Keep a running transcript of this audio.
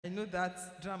know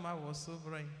that drama was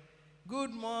sobering.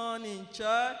 Good morning,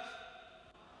 church.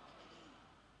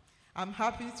 I'm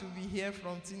happy to be here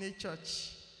from Teenage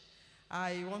Church.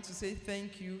 I want to say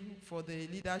thank you for the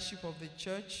leadership of the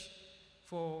church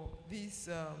for this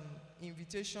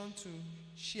invitation to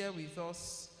share with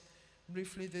us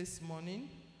briefly this morning.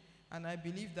 And I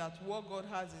believe that what God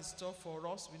has in store for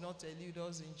us will not elude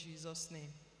us in Jesus'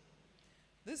 name.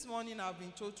 This morning I've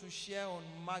been told to share on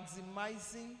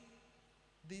maximizing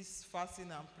this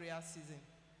fasting and prayer season.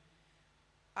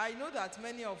 I know that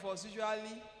many of us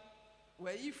usually,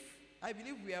 well, I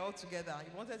believe we are all together. I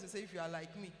wanted to say if you are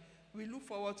like me, we look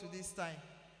forward to this time.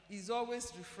 It's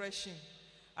always refreshing.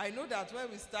 I know that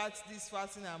when we start this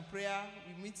fasting and prayer,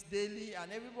 we meet daily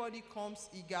and everybody comes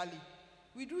eagerly.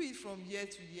 We do it from year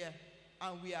to year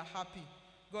and we are happy.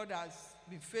 God has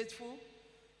been faithful.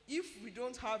 If we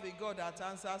don't have a God that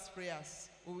answers prayers,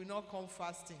 we will not come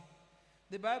fasting.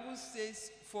 The Bible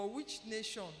says, for which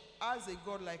nation has a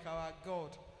God like our God,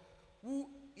 who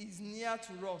is near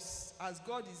to us, as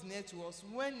God is near to us,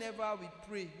 whenever we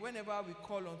pray, whenever we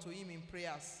call unto him in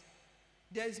prayers.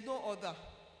 There is no other.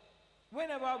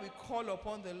 Whenever we call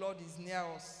upon the Lord is near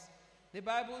us. The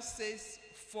Bible says,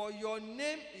 for your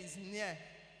name is near,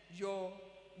 your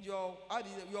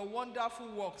wonderful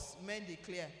works men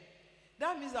declare.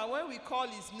 That means that when we call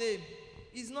his name,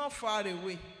 he's not far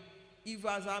away. If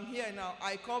as I'm here now,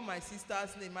 I call my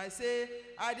sister's name, I say,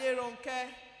 Aderonke,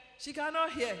 she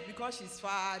cannot hear because she's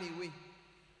far away.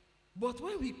 But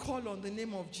when we call on the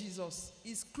name of Jesus,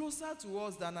 he's closer to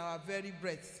us than our very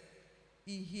breath.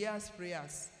 He hears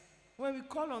prayers. When we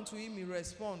call unto him, he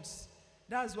responds.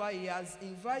 That's why he has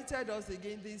invited us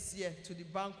again this year to the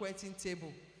banqueting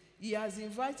table. He has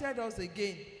invited us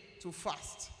again to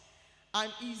fast.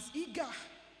 And he's eager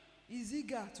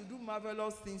to do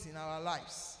marvelous things in our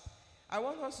lives. I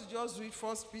want us to just read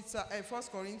 1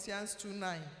 Corinthians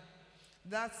 2:9.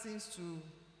 That seems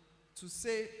to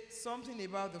say something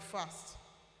about the fast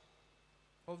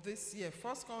of this year.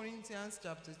 1 Corinthians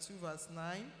chapter 2 verse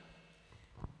 9.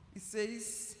 It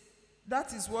says,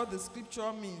 that is what the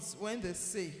scripture means when they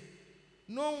say,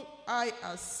 no eye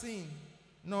has seen,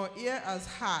 nor ear has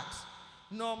heard,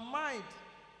 nor mind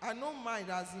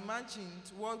has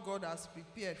imagined what God has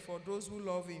prepared for those who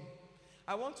love him.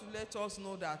 I want to let us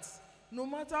know that no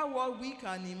matter what we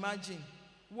can imagine,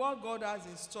 what God has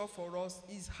in store for us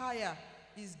is higher,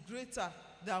 is greater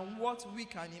than what we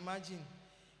can imagine.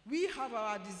 We have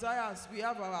our desires, we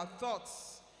have our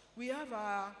thoughts, we have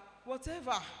our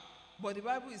whatever. But the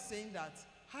Bible is saying that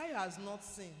eye has not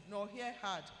seen, nor ear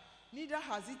heard, neither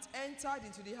has it entered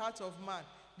into the heart of man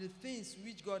the things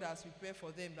which God has prepared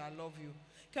for them that love you.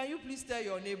 Can you please tell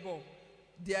your neighbor,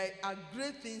 there are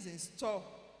great things in store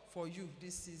for you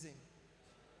this season?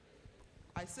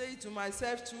 I say it to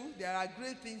myself too, there are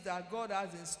great things that God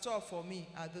has in store for me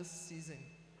at this season.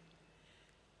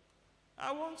 I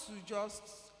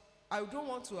don't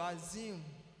want to assume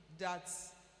that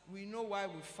we know why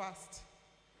we fast.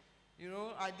 You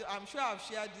know, I'm sure I've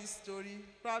shared this story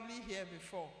probably here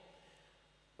before.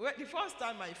 Well, the first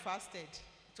time I fasted,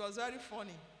 it was very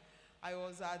funny. I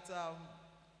was at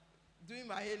doing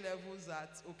my A-levels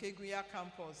at Okegunya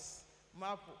campus,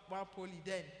 Mapoli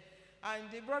then. And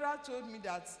the brother told me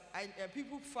that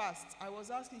people fast. I was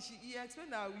asking, he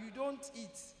explained that you don't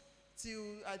eat till,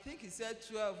 I think he said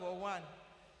 12 or 1.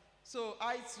 So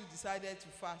I too decided to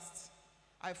fast.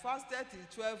 I fasted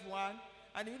till 12:1,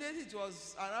 and immediately it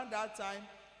was around that time,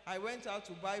 I went out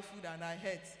to buy food and I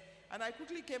ate. And I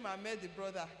quickly came and met the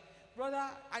brother.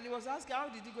 And he was asking, how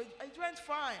did it go? It went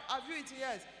fine. Have you eaten?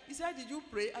 Yes. He said, did you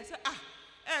pray? I said,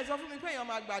 so for me, pray your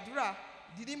magbadura.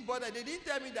 Didn't bother. They didn't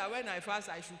tell me that when I fast,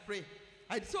 I should pray.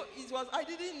 I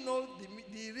didn't know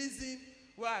the reason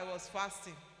why I was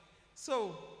fasting.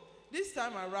 So, this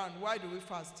time around, why do we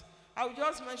fast? I will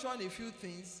just mention a few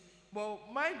things, but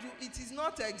mind you, it is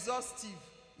not exhaustive.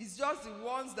 It's just the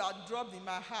ones that dropped in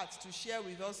my heart to share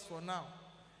with us for now.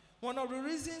 One of the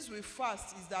reasons we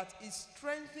fast is that it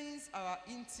strengthens our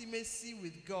intimacy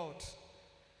with God.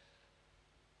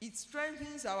 It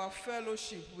strengthens our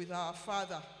fellowship with our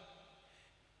Father.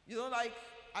 You know, like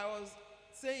I was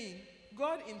saying,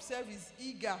 God himself is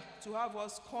eager to have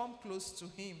us come close to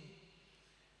him.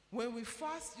 When we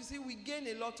fast, you see, we gain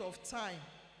a lot of time.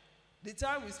 The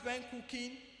time we spend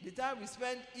cooking, the time we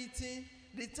spend eating,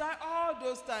 all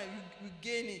those times, we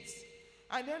gain it.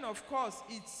 And then, of course,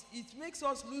 it makes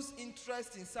us lose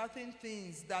interest in certain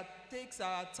things that takes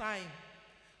our time.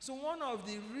 So one of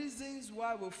the reasons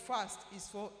why we fast is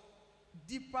for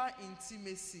deeper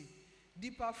intimacy,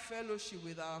 deeper fellowship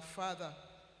with our Father.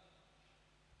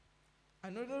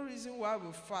 Another reason why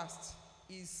we fast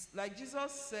is like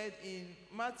Jesus said in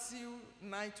Matthew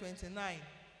 9:29,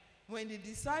 when the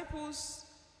disciples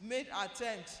made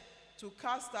attempt to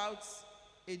cast out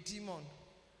a demon.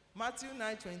 Matthew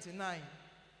 9:29.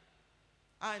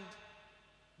 And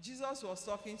Jesus was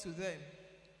talking to them.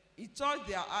 He touched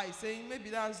their eyes, saying, maybe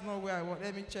that's not where I want.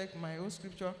 Let me check my own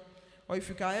scripture. Or if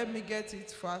you can help me get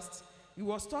it fast. He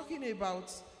was talking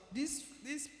about this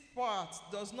part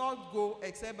does not go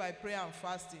except by prayer and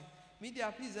fasting.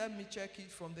 Media, please help me check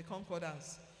it from the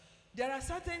concordance. There are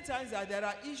certain times that there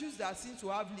are issues that seem to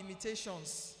have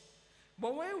limitations.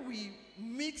 But when we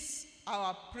mix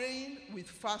our praying with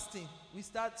fasting, we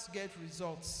start to get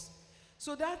results.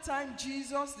 So that time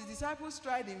Jesus, the disciples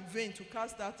tried in vain to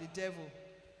cast out the devil.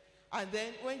 And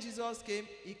then when Jesus came,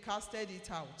 he casted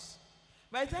it out.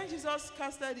 By the time Jesus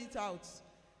casted it out,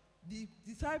 the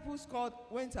disciples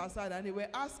went aside and they were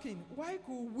asking, why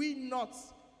could we not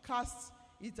cast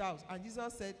it out? And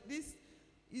Jesus said, this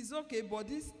is okay, but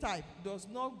this type does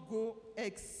not go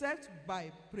except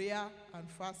by prayer and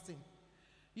fasting.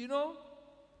 You know,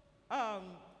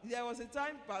 there was a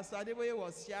time Pastor Adepeju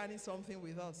was sharing something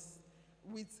with us,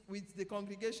 with the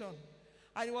congregation.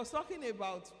 And he was talking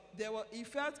about, he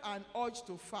felt an urge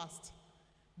to fast.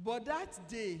 But that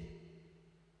day,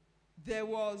 there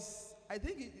was, I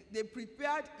think they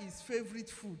prepared his favorite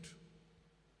food.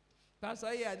 Pastor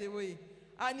Adepeju.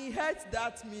 And he ate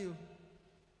that meal.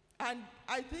 And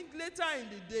I think later in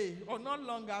the day, or not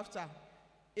long after,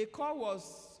 a call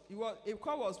was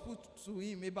put to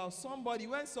him about somebody,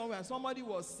 went somewhere and somebody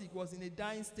was sick, was in a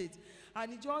dying state.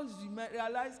 And he just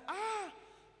realized,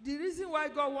 the reason why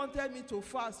God wanted me to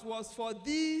fast was for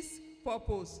this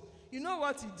purpose. You know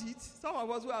what he did? Some of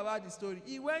us who have heard the story.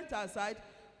 He went aside,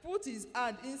 put his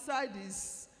hand inside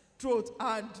his throat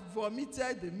and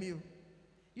vomited the meal.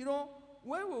 You know,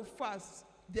 when we fast,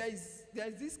 there's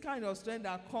this kind of strength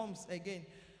that comes again.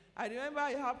 I remember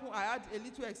it happened, I had a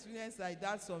little experience like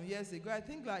that some years ago. I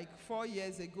think like 4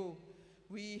 years ago.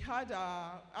 We had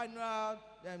our annual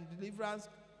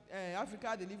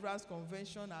Africa Deliverance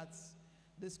Convention at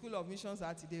the School of Missions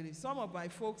at Idere. Some of my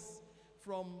folks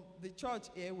from the church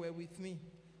here were with me.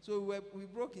 So we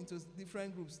broke into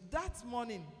different groups. That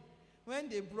morning, when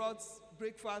they brought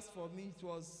breakfast for me, it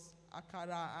was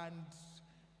akara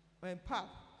and pap.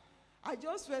 I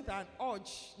just felt an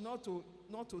urge not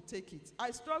to take it. I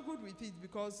struggled with it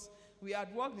because we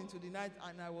had walked into the night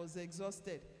and I was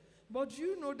exhausted. But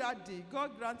you know that day,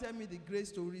 God granted me the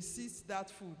grace to resist that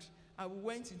food, and we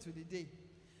went into the day.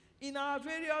 In our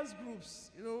various groups,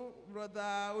 you know, Brother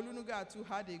Olunuga too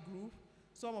had a group.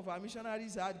 Some of our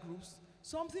missionaries had groups.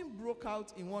 Something broke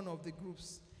out in one of the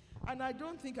groups. And I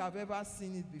don't think I've ever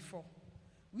seen it before.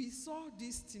 We saw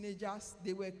these teenagers,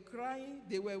 they were crying,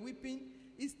 they were weeping.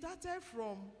 It started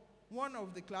from one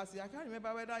of the classes. I can't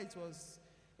remember whether it was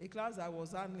a class I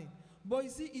was handling. But you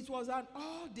see, it was an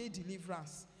all-day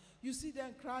deliverance. You see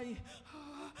them crying,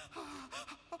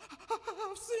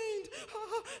 I've sinned.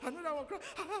 Another one crying,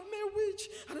 I'm a witch.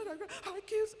 Another one crying, I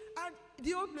killed. And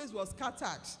the whole place was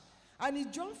scattered. And he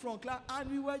jumped from class,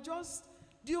 and we were just,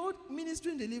 the old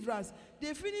ministry in deliverance.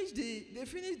 They finished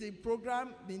the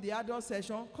program in the adult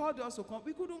session, called us to come.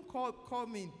 We couldn't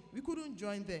come in. We couldn't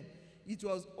join them. It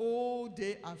was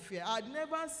all-day affair. I'd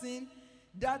never seen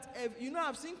that. You know,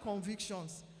 I've seen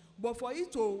convictions. But for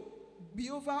it to be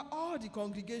over all the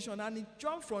congregation, and it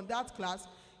jumped from that class,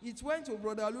 it went to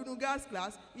Brother Lunuga's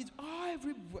class, and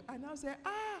I said,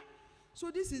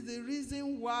 so this is the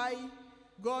reason why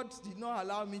God did not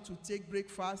allow me to take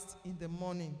breakfast in the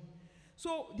morning.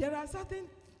 So there are certain,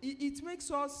 it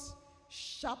makes us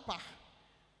sharper.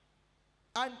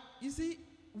 And you see,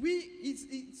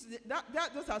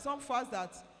 those are some fasts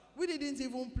that we didn't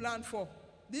even plan for.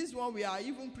 This one we are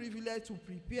even privileged to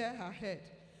prepare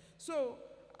ahead. So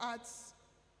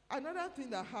another thing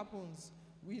that happens,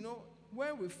 we know,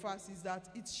 when we fast is that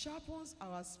it sharpens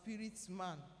our spirit's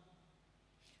man.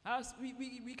 As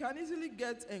we can easily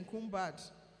get encumbered.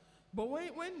 But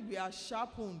when we are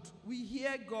sharpened, we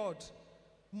hear God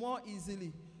more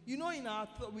easily. You know,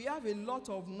 we have a lot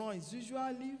of noise,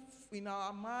 usually in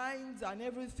our minds and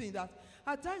everything, that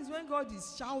at times when God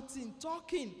is shouting,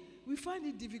 talking, we find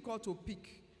it difficult to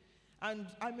pick. And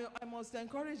I must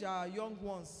encourage our young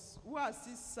ones who are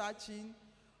still searching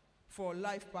for a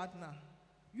life partner.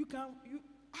 You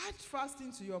add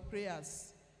fasting to your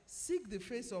prayers. Seek the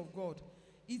face of God.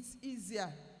 It's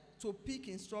easier to pick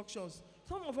instructions.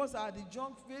 Some of us are at the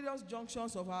various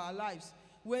junctions of our lives.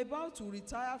 We're about to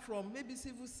retire from maybe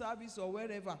civil service or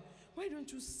wherever. Why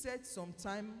don't you set some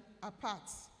time apart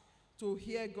to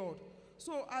hear God?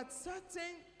 So at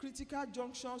certain critical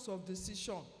junctions of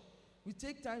decision, we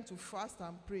take time to fast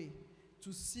and pray.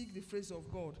 to seek the face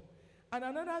of God. And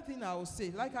another thing I will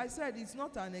say, like I said, it's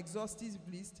not an exhaustive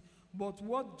list, but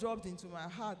what dropped into my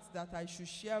heart that I should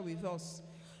share with us.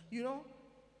 You know,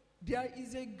 there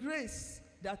is a grace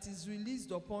that is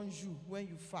released upon you when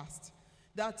you fast.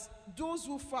 That those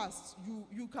who fast,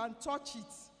 you can touch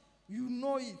it, you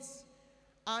know it,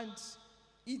 and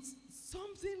it's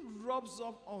something rubs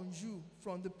up on you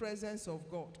from the presence of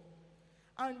God.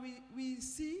 And we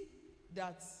see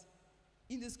that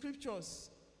in the scriptures,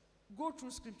 go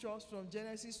through scriptures from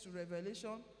Genesis to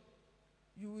Revelation,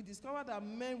 you will discover that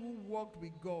men who walked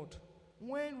with God,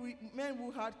 men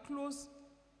who had close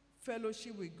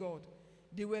fellowship with God,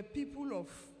 they were people of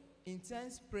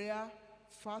intense prayer,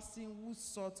 fasting, who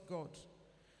sought God.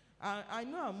 I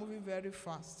know I'm moving very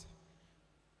fast,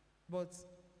 but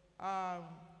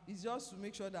it's just to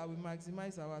make sure that we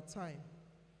maximize our time.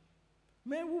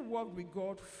 Men who walked with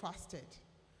God fasted.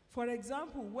 For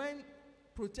example, when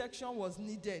protection was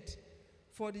needed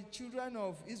for the children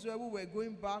of Israel who were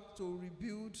going back to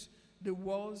rebuild the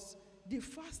walls, they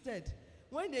fasted.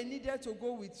 When they needed to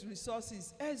go with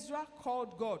resources, Ezra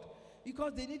called God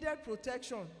because they needed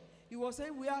protection. He was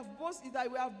saying, we have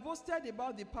boasted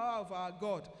about the power of our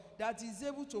God, that he's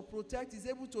able to protect, he's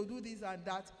able to do this and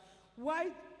that. Why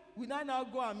will I now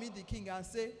go and meet the king and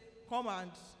say, come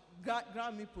and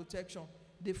grant me protection?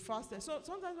 They fasted. So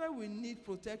sometimes when we need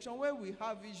protection, when we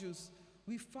have issues,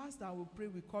 we fast and we pray,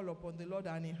 we call upon the Lord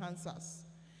and he answers.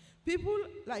 People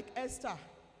like Esther,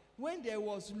 when there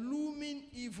was looming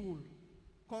evil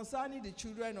concerning the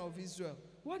children of Israel,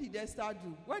 what did Esther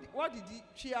do? What did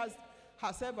she ask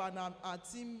herself and her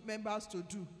team members to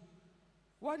do?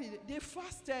 They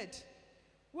fasted.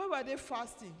 Why were they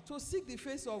fasting? To seek the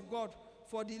face of God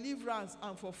for deliverance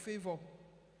and for favor.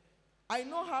 I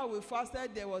know how we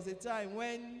fasted. There was a time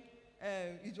when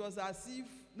it was as if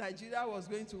Nigeria was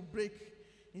going to break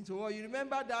into war. You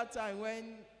remember that time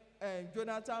when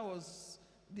Jonathan was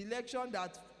the election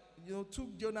that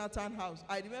took Jonathan house.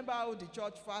 I remember how the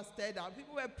church fasted and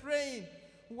people were praying.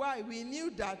 Why? We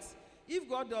knew that if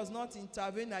God does not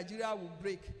intervene, Nigeria will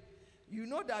break. You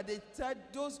know that they said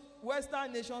those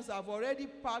Western nations have already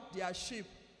parked their ship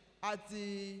at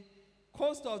the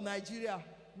coast of Nigeria,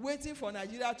 waiting for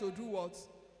Nigeria to do what?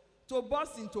 To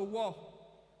burst into war.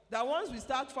 That once we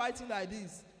start fighting like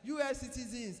this, US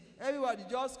citizens, everybody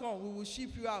just come, we will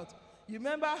ship you out. You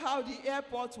remember how the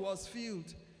airport was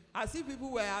filled? As if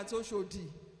people were at Oshodi.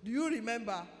 Do you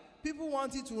remember? People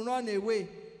wanted to run away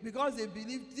because they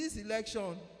believed this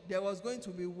election, there was going to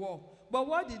be war. But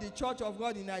what did the Church of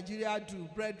God in Nigeria do,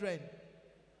 brethren?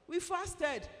 We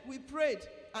fasted, we prayed,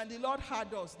 and the Lord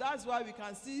heard us. That's why we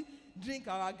can still drink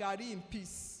our gari in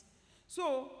peace.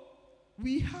 So,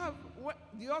 we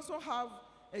also have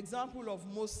example of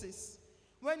Moses.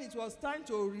 When it was time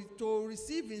to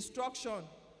receive instruction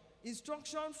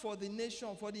for the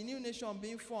nation, for the new nation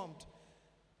being formed,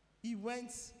 he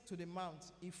went to the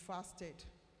mount, he fasted.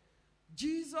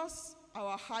 Jesus,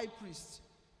 our high priest,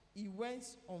 he went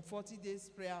on 40 days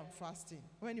prayer and fasting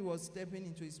when he was stepping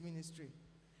into his ministry.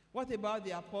 What about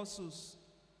the apostles?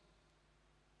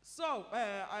 So,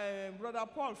 Brother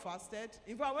Paul fasted.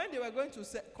 In fact, when they were going to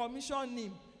commission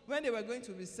him, when they were going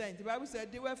to be sent, the Bible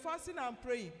said they were fasting and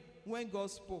praying when God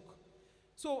spoke.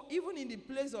 So, even in the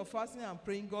place of fasting and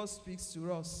praying, God speaks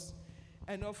to us.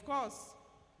 And of course,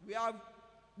 we have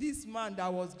this man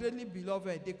that was greatly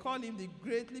beloved. They call him the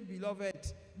greatly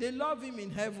beloved. They love him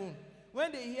in heaven.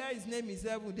 When they hear his name is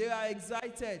heaven, they are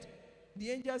excited.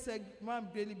 The angel said, man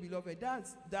greatly beloved.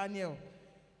 That's Daniel.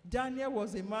 Daniel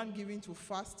was a man given to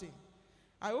fasting.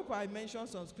 I hope I mentioned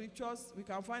some scriptures. We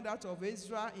can find that of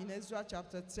Ezra in Ezra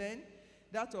chapter 10,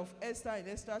 that of Esther in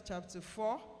Esther chapter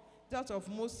 4, that of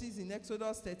Moses in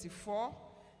Exodus 34,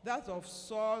 that of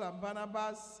Saul and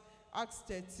Barnabas, Acts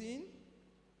 13,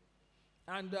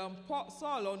 and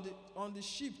Saul on the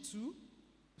ship too.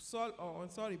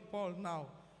 Paul now.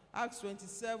 Acts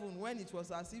 27, when it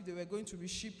was as if they were going to be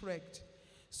shipwrecked.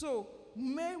 So,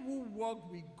 men who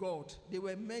walked with God, they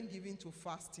were men given to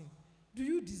fasting. Do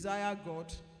you desire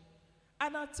God?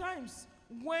 And at times,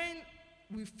 when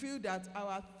we feel that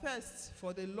our thirst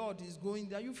for the Lord is going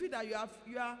there, you feel that you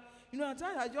are, at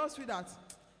times I just feel that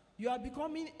you are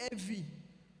becoming heavy.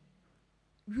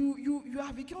 You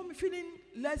are becoming feeling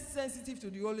less sensitive to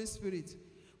the Holy Spirit.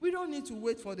 We don't need to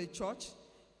wait for the church.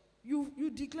 You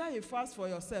declare a fast for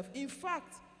yourself. In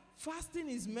fact, fasting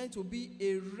is meant to be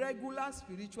a regular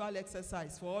spiritual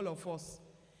exercise for all of us.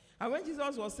 And when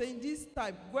Jesus was saying this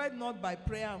type, word not by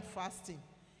prayer and fasting,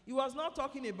 he was not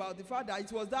talking about the fact that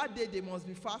it was that day they must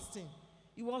be fasting.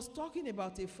 He was talking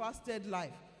about a fasted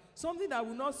life. Something that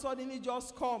will not suddenly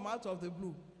just come out of the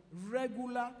blue.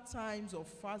 regular times of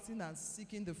fasting and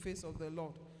seeking the face of the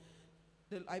Lord.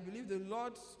 I believe the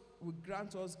Lord will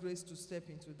grant us grace to step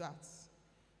into that.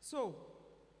 So,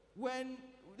 when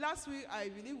last week I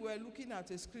believe we were looking at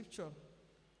a scripture.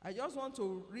 I just want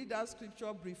to read that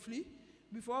scripture briefly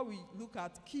before we look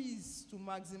at keys to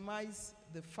maximize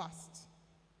the fast.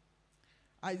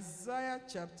 Isaiah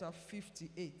chapter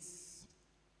 58.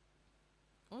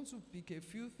 I want to pick a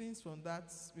few things from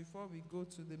that before we go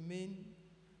to the main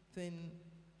thing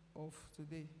of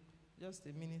today. Just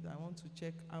a minute, I want to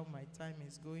check how my time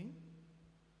is going.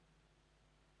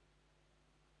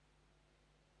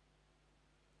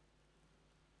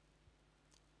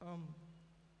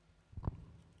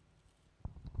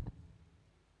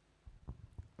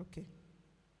 Okay.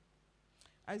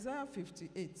 Isaiah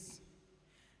 58.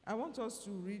 I want us to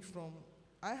read from,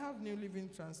 I have New Living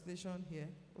Translation here.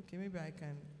 Okay, maybe I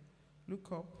can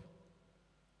look up.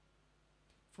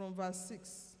 From verse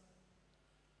 6.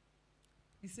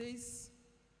 It says,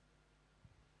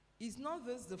 "Is not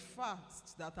this the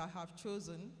fast that I have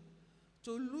chosen,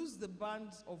 to loose the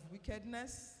bands of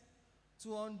wickedness,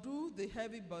 to undo the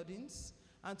heavy burdens,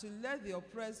 and to let the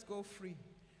oppressed go free,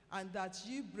 and that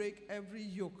ye break every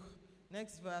yoke?"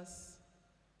 Next verse.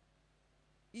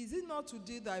 "Is it not to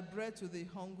give thy bread to the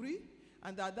hungry,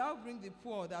 and that thou bring the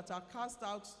poor that are cast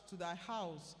out to thy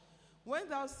house? When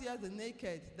thou seest the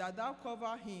naked, that thou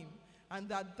cover him, and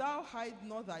that thou hide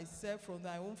not thyself from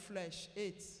thy own flesh."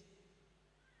 8.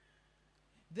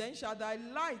 "Then shall thy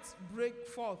light break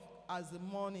forth as the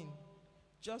morning."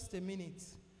 Just a minute.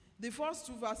 The first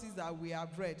two verses that we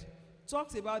have read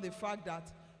talks about the fact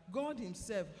that God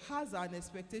himself has an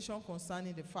expectation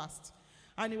concerning the fast.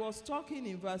 And he was talking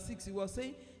in verse 6, he was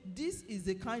saying, this is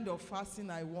the kind of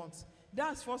fasting I want.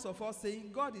 That's first of all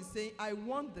saying, God is saying, I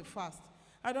want the fast.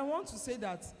 And I want to say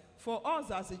that for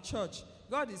us as a church,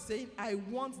 God is saying, I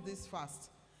want this fast.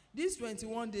 This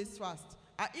 21 days fast.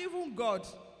 And even God,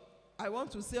 I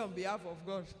want to say on behalf of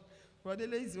God,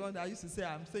 Rodele is the one that used to say,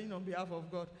 I'm saying on behalf of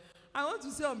God. I want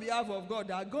to say on behalf of God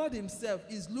that God himself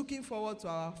is looking forward to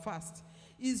our fast.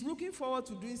 He's looking forward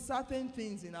to doing certain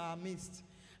things in our midst.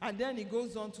 And then he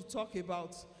goes on to talk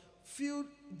about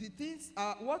the things,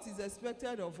 what is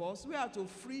expected of us. We are to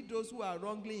free those who are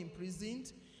wrongly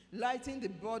imprisoned, lighten the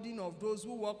burden of those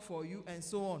who work for you, and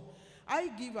so on. I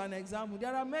give an example.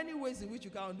 There are many ways in which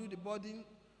you can do the burden,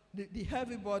 the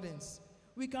heavy burdens.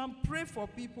 We can pray for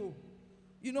people.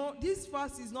 You know, this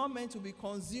fast is not meant to be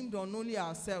consumed on only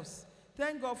ourselves.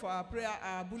 Thank God for our prayer,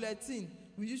 our bulletin.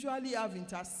 We usually have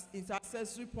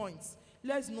intercessory points.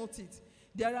 Let's note it.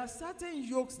 There are certain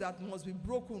yokes that must be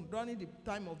broken during the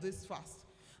time of this fast.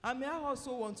 And may I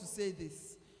also want to say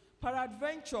this.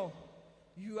 Peradventure,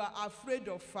 you are afraid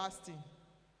of fasting.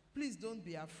 Please don't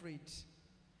be afraid.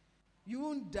 You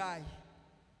won't die.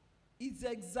 It's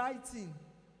exciting.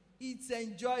 It's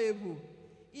enjoyable.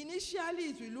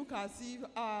 Initially, it will look as if,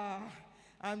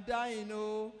 I'm dying,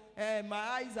 my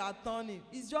eyes are turning.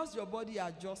 It's just your body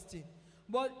adjusting.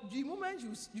 But the moment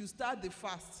you start the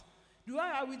fast, do I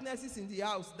have witnesses in the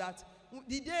house that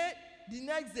the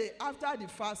next day after the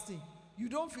fasting, you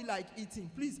don't feel like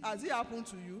eating? Please, has it happened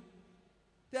to you?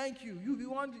 Thank you. You'll be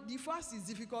wondering, the fast is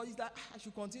difficult. It's like, I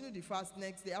should continue the fast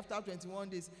next day after 21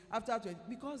 days,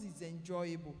 because it's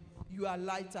enjoyable. You are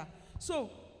lighter. So,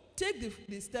 take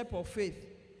the step of faith.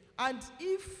 And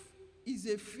if it's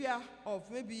a fear of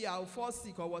maybe I'll fall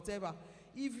sick or whatever,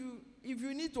 if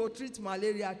you need to treat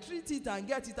malaria, treat it and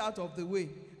get it out of the way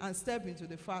and step into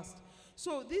the fast.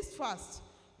 So this fast,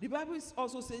 the Bible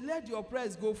also says, let the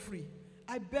oppressed go free.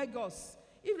 I beg us,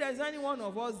 if there's any one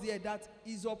of us there that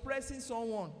is oppressing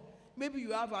someone, maybe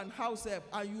you have an house help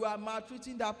and you are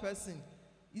maltreating that person,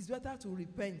 it's better to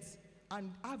repent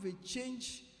and have a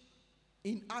change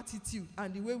in attitude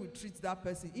and the way we treat that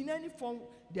person. In any form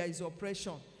there is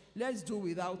oppression, let's do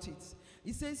without it.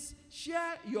 It says,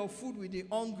 share your food with the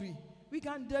hungry. We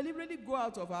can deliberately go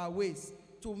out of our ways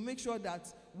to make sure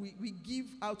that we give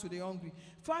out to the hungry.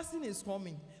 Fasting is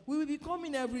coming. We will be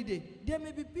coming every day. There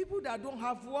may be people that don't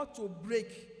have what to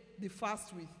break the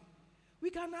fast with. We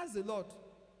can ask the Lord,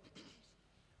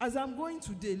 as I'm going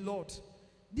today, Lord,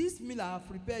 this meal I have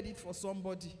prepared it for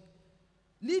somebody.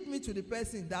 Lead me to the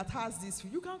person that has this.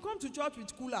 You can come to church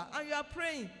with cooler and you are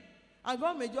praying. And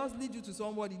God may just lead you to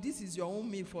somebody. This is your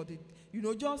own meal for the,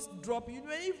 just drop it. You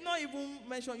may if not even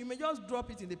mention, you may just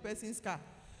drop it in the person's car.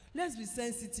 Let's be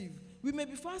sensitive. We may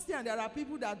be fasting and there are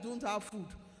people that don't have food.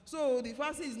 So the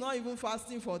fasting is not even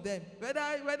fasting for them.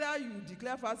 Whether you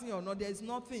declare fasting or not, there is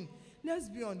nothing. Let's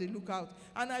be on the lookout.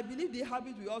 And I believe the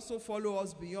habit will also follow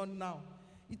us beyond now.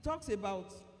 It talks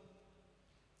about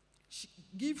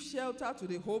Give shelter to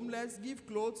the homeless, give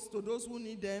clothes to those who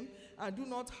need them, and do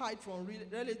not hide from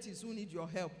relatives who need your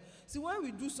help. See, when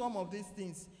we do some of these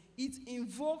things, it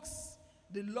invokes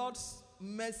the Lord's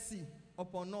mercy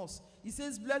upon us. He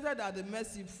says, blessed are the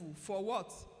merciful. For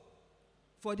what?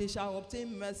 For they shall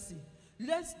obtain mercy.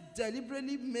 Let's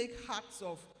deliberately make acts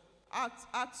of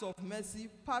mercy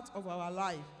part of our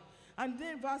life. And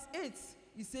then verse 8,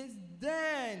 it says,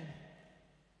 then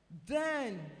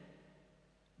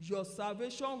your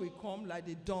salvation will come like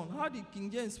the dawn. How did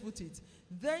King James put it?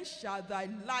 Then shall thy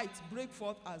light break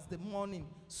forth as the morning.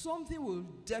 Something will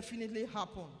definitely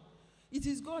happen. It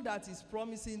is God that is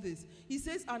promising this. He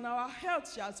says, and our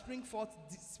health shall spring forth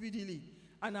speedily,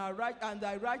 and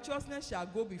thy righteousness shall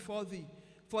go before thee.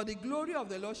 For the glory of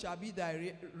the Lord shall be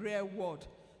thy reward.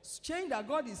 Change that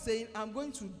God is saying, I'm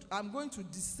going to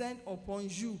descend upon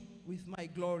you with my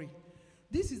glory.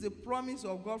 This is a promise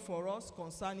of God for us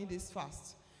concerning this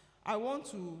fast. I want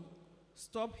to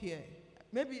stop here.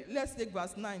 Maybe let's take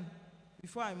verse 9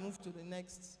 before I move to the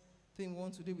next thing we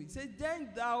want to do with. It says, then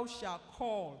thou shalt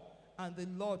call, and the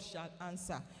Lord shall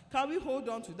answer. Can we hold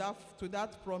on to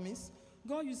that promise?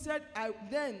 God, you said,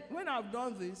 then when I've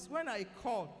done this, when I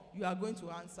call, you are going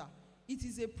to answer. It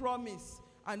is a promise,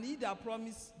 and he that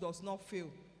promise does not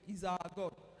fail is our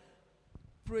God.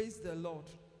 Praise the Lord.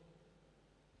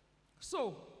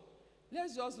 So,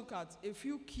 let's just look at a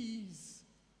few keys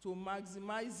to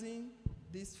maximizing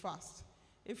this fast.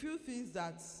 A few things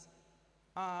that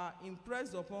are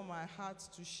impressed upon my heart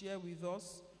to share with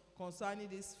us concerning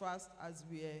this fast as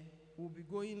we will be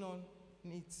going on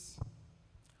in it.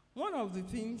 One of the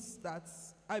things that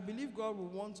I believe God will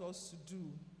want us to do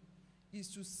is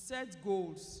to set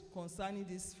goals concerning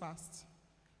this fast.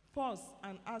 Pause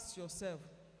and ask yourself,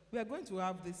 we are going to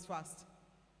have this fast.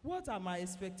 What are my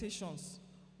expectations?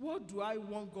 What do I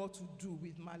want God to do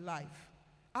with my life?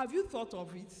 Have you thought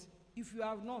of it? If you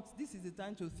have not, this is the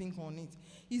time to think on it.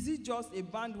 Is it just a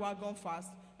bandwagon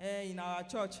fast in our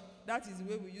church? That is the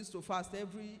way we used to fast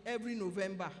every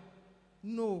November.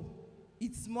 No,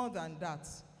 it's more than that.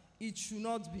 It should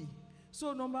not be.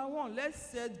 So number one,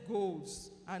 let's set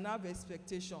goals and have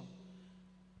expectation.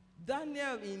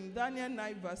 Daniel, in Daniel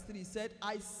 9 verse 3, said,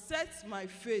 I set my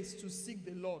face to seek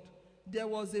the Lord. There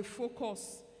was a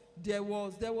focus. There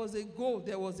was a goal.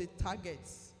 There was a target.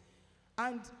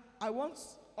 And I want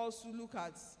us to look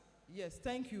at, yes,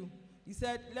 thank you. He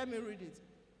said, let me read it.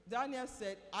 Daniel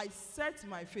said, I set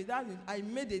my face, that is, I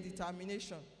made a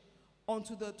determination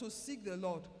to seek the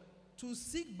Lord, to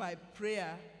seek by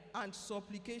prayer and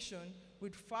supplication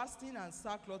with fasting and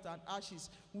sackcloth and ashes.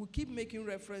 We'll keep making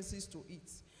references to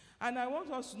it. And I want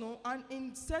us to know, and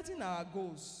in setting our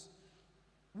goals,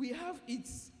 we have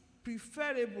it's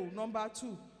preferable, number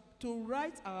 2, to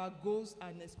write our goals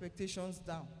and expectations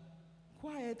down.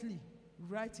 Quietly,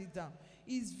 write it down.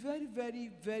 It's very,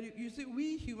 very, very, you see,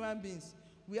 we human beings,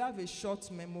 we have a short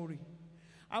memory.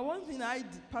 And one thing I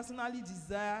personally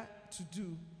desire to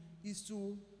do is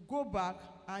to go back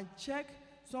and check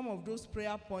some of those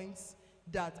prayer points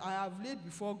that I have laid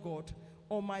before God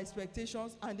on my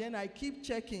expectations, and then I keep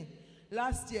checking.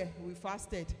 Last year, we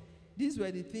fasted. These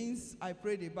were the things I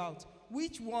prayed about.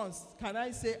 Which ones can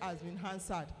I say has been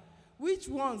answered? Which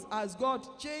ones has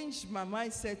God changed my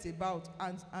mindset about,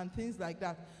 and things like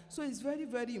that. So it's very,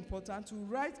 very important to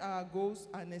write our goals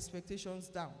and expectations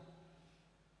down.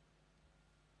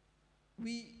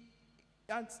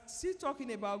 And still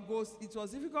talking about goals, it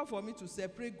was difficult for me to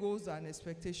separate goals and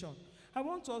expectation. I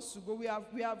want us to go,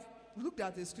 we have looked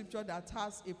at a scripture that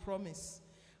has a promise.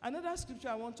 Another scripture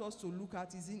I want us to look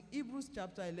at is in Hebrews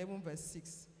chapter 11 verse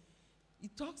 6.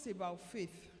 It talks about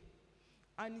faith.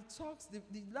 And it talks,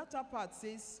 the latter part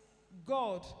says,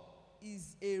 God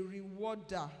is a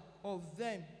rewarder of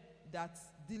them that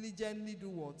diligently do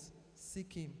what?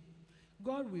 Seek him.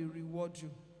 God will reward you.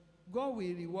 God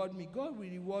will reward me. God will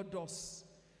reward us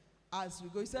as we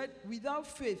go. He said, without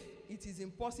faith, it is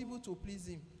impossible to please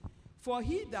him. For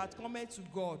he that cometh to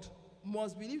God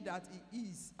must believe that he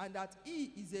is, and that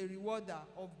he is a rewarder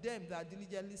of them that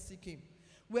diligently seek him.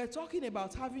 We're talking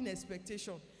about having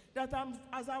expectation. That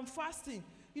as I'm fasting,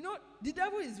 you know, the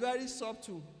devil is very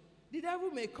subtle. The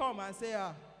devil may come and say,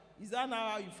 is that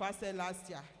now how you fasted last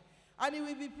year? And it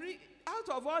will be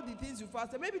out of all the things you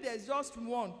fasted, maybe there's just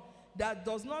one that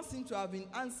does not seem to have been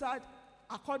answered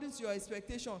according to your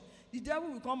expectation. The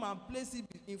devil will come and place it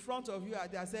in front of you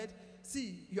and they said,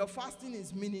 see, your fasting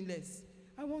is meaningless.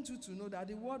 I want you to know that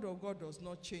the word of God does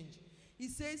not change. He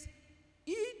says,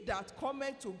 he that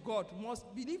cometh to God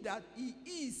must believe that he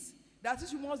is. That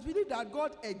is, you must believe that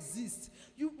God exists.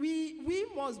 We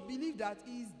must believe that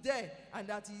he is there and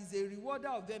that he is a rewarder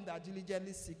of them that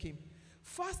diligently seek him.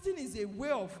 Fasting is a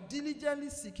way of diligently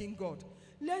seeking God.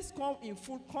 Let's come in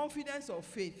full confidence of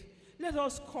faith. Let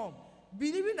us come,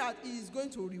 believing that He is going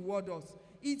to reward us.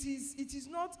 It is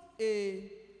not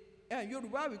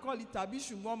Yoruba we call it tabi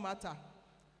shungon matter.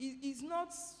 It is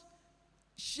not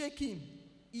shaking.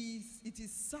 It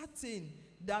is certain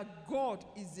that God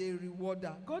is a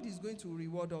rewarder. God is going to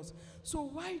reward us. So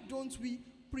why don't we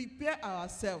prepare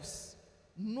ourselves?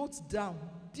 Note down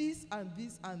this and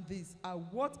this and this are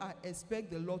what I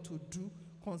expect the Lord to do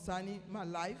concerning my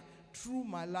life, through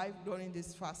my life during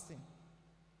this fasting.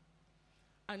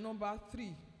 And number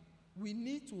 3, we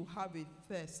need to have a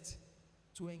thirst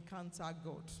to encounter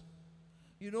God.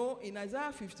 You know, in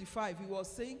Isaiah 55, He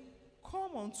was saying,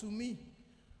 "Come unto me,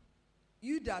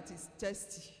 you that is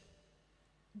thirsty."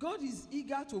 God is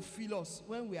eager to fill us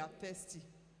when we are thirsty.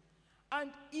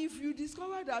 And if you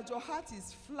discover that your heart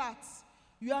is flat,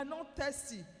 you are not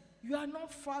thirsty, you are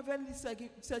not fervently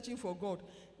searching for God,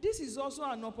 this is also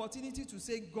an opportunity to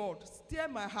say, "God, stir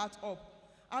my heart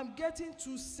up. I'm getting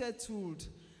too settled.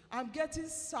 I'm getting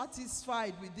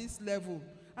satisfied with this level.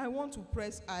 I want to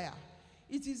press higher."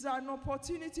 It is an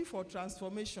opportunity for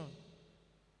transformation.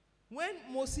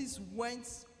 When Moses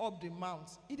went up the mount,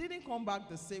 he didn't come back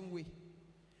the same way.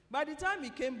 By the time he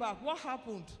came back, what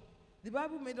happened? The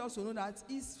Bible made us to know that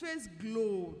his face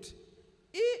glowed.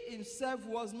 He himself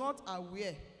was not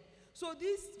aware. So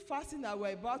this fasting that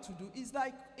we're about to do is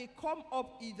like a come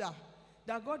up either,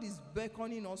 that God is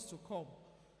beckoning us to come.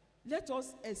 Let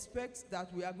us expect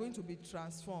that we are going to be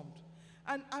transformed.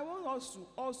 And I want us to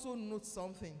also note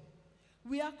something.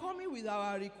 We are coming with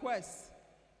our requests,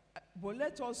 but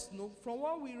let us know from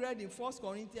what we read in 1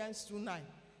 Corinthians 2:9,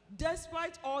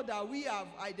 despite all that we have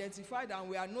identified and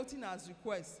we are noting as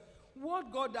requests,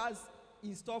 what God has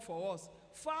in store for us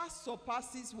far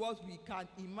surpasses what we can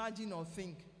imagine or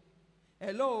think.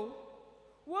 Hello?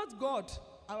 What God,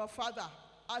 our Father,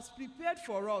 has prepared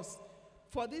for us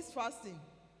for this fasting,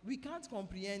 we can't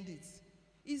comprehend it.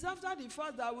 It's after the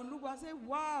fast that we look and say,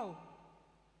 "Wow,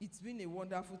 it's been a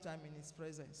wonderful time in His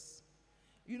presence."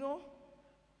 You know,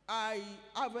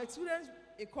 I've experienced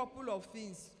a couple of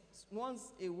things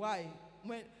once a while,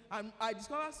 and I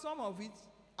discovered some of it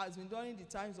has been during the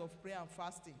times of prayer and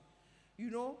fasting. You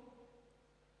know,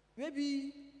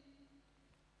 maybe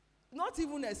not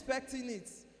even expecting it,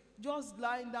 just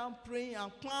lying down praying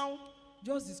and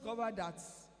just discover that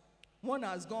one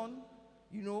has gone,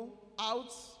 you know,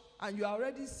 out, and you are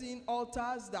already seeing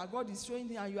altars that God is showing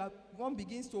you, and one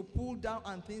begins to pull down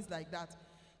and things like that.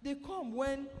 They come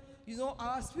when, you know,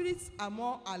 our spirits are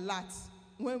more alert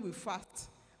when we fast,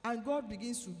 and God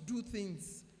begins to do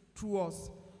things through us.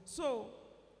 So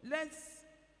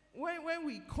when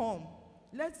we come,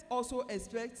 let's also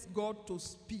expect God to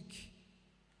speak.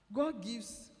 God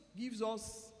gives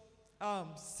us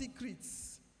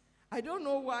secrets. I don't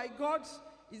know why God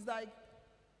is like,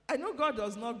 I know God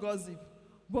does not gossip,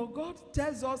 but God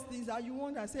tells us things that you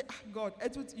want to say, "God,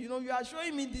 you know, you are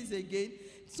showing me this again."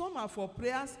 Some are for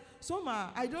prayers, some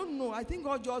are, I don't know. I think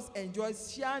God just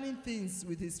enjoys sharing things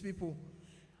with His people.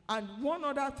 And one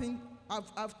other thing,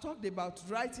 I've talked about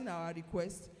writing our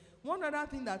requests. One other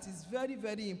thing that is very,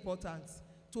 very important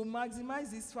to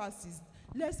maximize this fast is,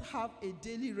 let's have a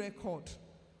daily record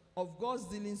of God's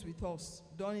dealings with us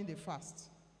during the fast.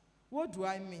 What do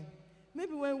I mean?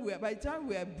 Maybe by the time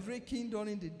we are breaking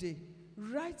during the day,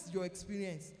 write your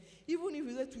experience. Even if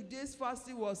you say today's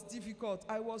fasting was difficult,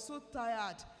 I was so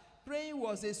tired, praying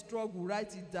was a struggle,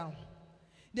 write it down.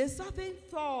 There's certain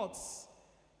thoughts.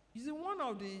 You see, one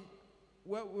of the,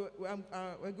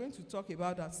 we're going to talk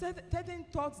about that. Certain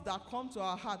thoughts that come to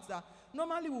our hearts that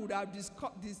normally we would have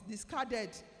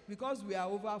discarded because we are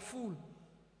over full.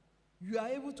 You are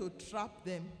able to trap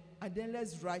them, and then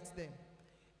let's write them.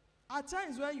 At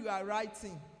times when you are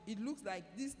writing, it looks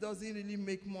like this doesn't really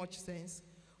make much sense.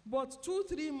 But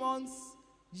 2-3 months,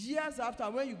 years after,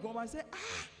 when you go and say,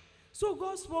 so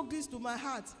God spoke this to my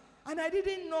heart, and I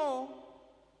didn't know.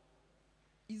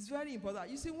 It's very important.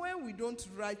 You see, when we don't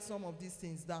write some of these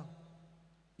things down,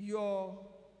 your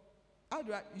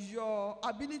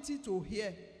ability to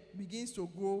hear begins to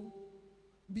grow,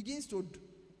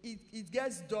 it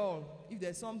gets dull, if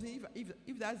there's something,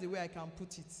 if that's the way I can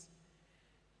put it.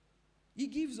 He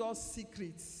gives us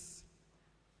secrets.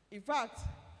 In fact,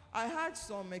 I had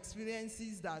some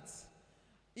experiences that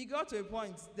it got to a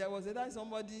point, there was a time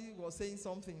somebody was saying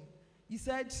something. He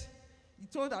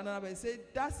told another, he said,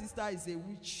 that sister is a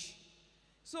witch.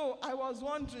 So I was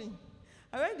wondering,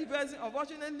 and when the person,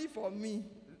 unfortunately for me,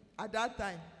 at that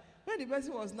time, when the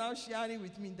person was now sharing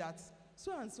with me that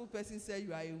so and so person said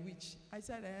you are a witch, I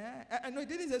said, No, he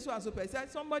didn't say so and so person. He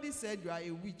said, somebody said you are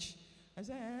a witch. I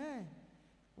said,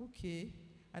 Okay.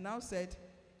 I now said,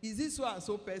 is this so and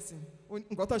so person? Do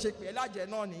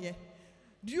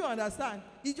you understand?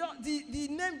 The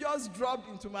name just dropped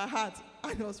into my heart.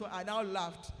 And also, I now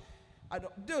laughed.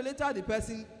 Though later the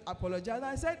person apologized.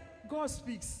 I said, God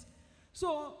speaks.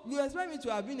 So you expect me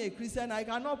to have been a Christian, I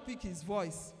cannot pick his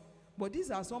voice. But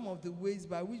these are some of the ways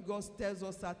by which God tells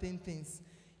us certain things.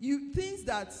 Things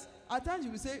that at times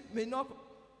you will say may not.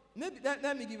 Maybe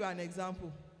let me give you an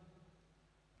example.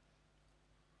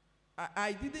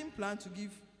 I didn't plan to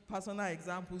give personal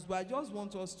examples, but I just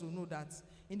want us to know that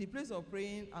in the place of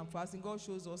praying and fasting, God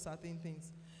shows us certain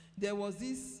things. There was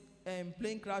this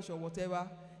plane crash or whatever.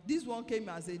 This one came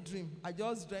as a dream. I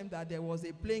just dreamed that there was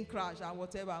a plane crash and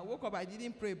whatever. I woke up, I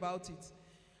didn't pray about it.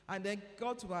 And then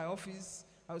got to my office.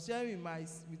 I was sharing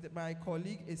with my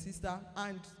colleague, a sister,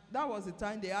 and that was the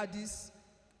time they had this,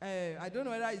 I don't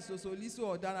know whether it's Liso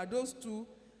or Dana, those two,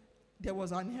 there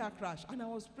was an air crash. And I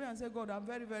was praying and said, God, I'm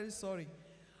very, very sorry.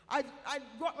 I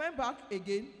went back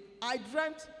again. I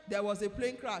dreamt there was a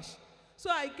plane crash. So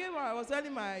I came and I was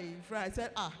telling my friend, I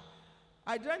said,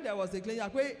 I dreamt there was a plane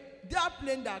crash. That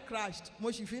plane that crashed,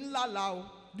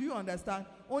 do you understand?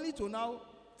 Only to now,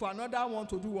 for another one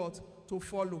to do what? To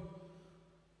follow.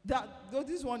 Though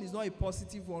this one is not a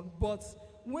positive one, but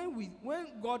when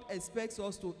God expects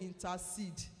us to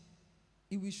intercede,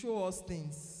 He will show us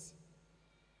things.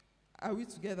 Are we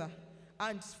together?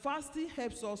 And fasting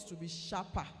helps us to be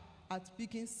sharper at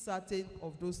picking certain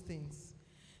of those things.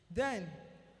 Then,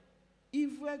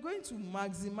 if we're going to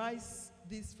maximize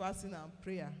this fasting and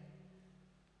prayer,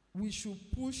 we should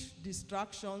push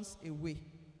distractions away.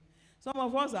 Some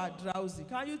of us are drowsy.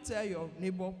 Can you tell your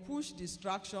neighbor, push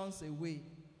distractions away?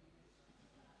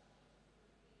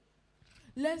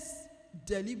 Let's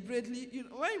deliberately,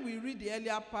 when we read the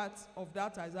earlier part of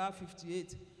that Isaiah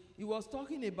 58, it was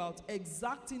talking about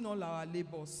exacting all our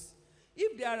labors.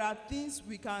 If there are things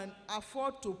we can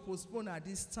afford to postpone at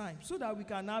this time so that we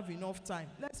can have enough time,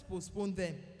 let's postpone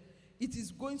them. It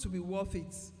is going to be worth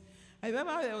it. I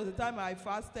remember there was a time I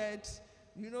fasted.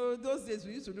 You know, those days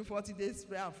we used to do 40 days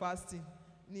prayer and fasting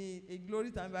in a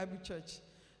Glory Time Bible Church.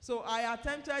 So I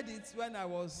attempted it when I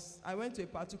went to a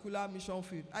particular mission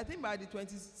field. I think by the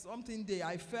 20-something day,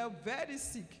 I felt very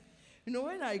sick. You know,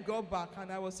 when I got back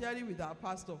and I was sharing with our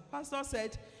pastor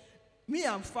said, me,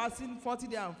 I'm fasting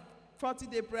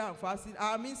 40-day prayer and fasting.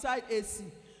 I'm inside AC.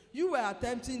 You were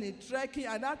attempting a trekking,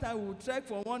 and that time we would trek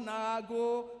for 1 hour,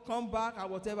 go, come back, or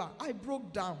whatever. I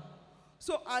broke down.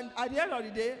 So, and at the end of the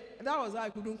day, that was how I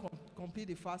couldn't complete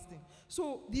the fasting.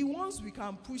 So, the ones we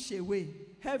can push away,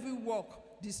 heavy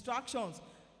work, distractions,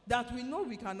 that we know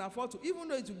we can afford to, even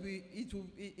though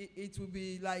it will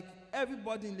be like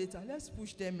everybody later, let's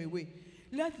push them away.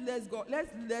 Let's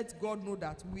let God know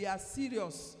that we are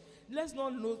serious. Let's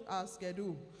not lose our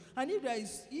schedule. And if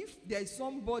there is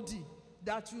somebody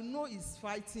that you know is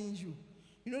fighting you,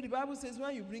 you know the Bible says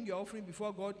when you bring your offering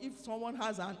before God, if someone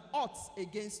has an ought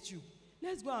against you,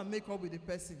 let's go and make up with the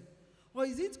person. Or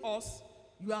is it us?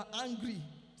 You are angry.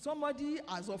 Somebody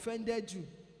has offended you.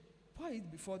 Pour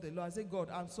it before the Lord and say, God,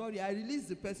 I'm sorry. I release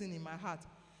the person in my heart.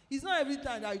 It's not every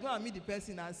time that you go and meet the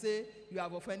person and say, you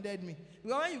have offended me.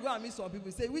 Because when you go and meet some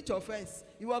people, say, which offense?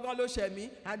 You are going to share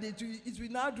me, and it will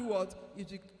now do what?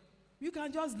 You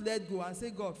can just let go and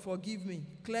say, God, forgive me,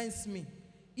 cleanse me.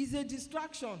 It's a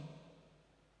distraction.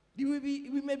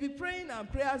 We may be praying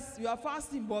and prayers, you are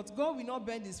fasting, but God will not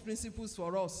bend His principles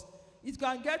for us. It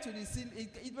can get to the ceiling,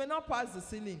 it may not pass the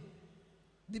ceiling.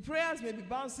 The prayers may be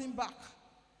bouncing back.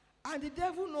 And the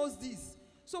devil knows this.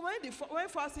 So when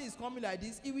fasting is coming like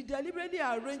this, it will deliberately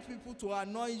arrange people to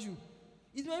annoy you.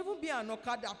 It may even be an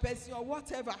Okada person or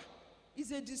whatever.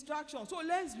 It's a distraction. So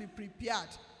let's be prepared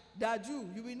that you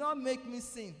will not make me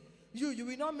sin. You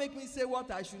will not make me say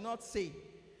what I should not say.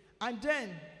 And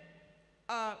then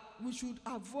we should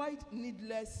avoid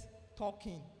needless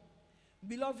talking.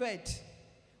 Beloved,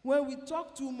 when we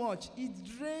talk too much, it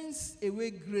drains away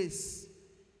grace.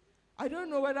 I don't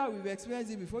know whether we've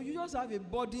experienced it before. You just have a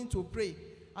burden to pray,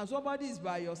 and somebody is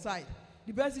by your side.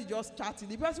 The person is just chatting.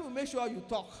 The person will make sure you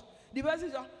talk. The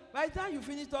person just, by the time you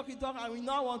finish talking, and we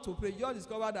now want to pray, you just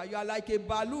discover that you are like a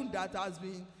balloon that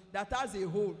has a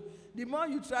hole. The more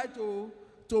you try to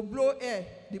blow air,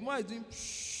 the more it's doing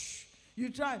psh. You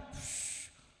try psh.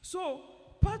 So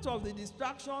part of the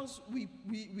distractions we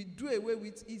do away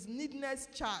with is needless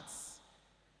chats,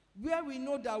 where we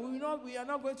know that we are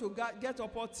not going to get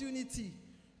opportunity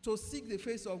to seek the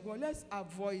face of God. Let's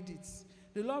avoid it.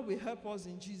 The Lord will help us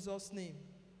in Jesus' name.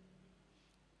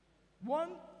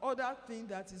 One other thing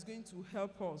that is going to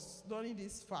help us during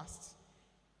this fast,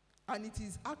 and it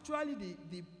is actually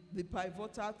the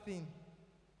pivotal thing,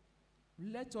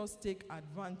 let us take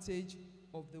advantage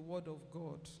of the word of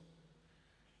God.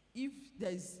 If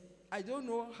there's, I don't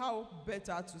know how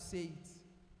better to say it.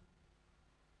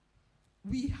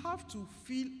 We have to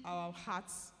fill our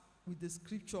hearts with the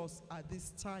scriptures at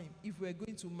this time if we're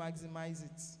going to maximize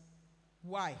it.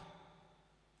 Why?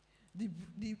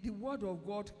 The word of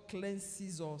God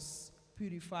cleanses us,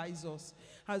 purifies us.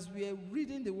 As we are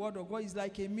reading the word of God, it's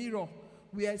like a mirror.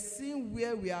 We are seeing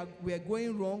where we are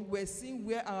going wrong. We're seeing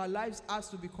where our lives has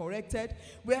to be corrected.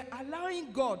 We're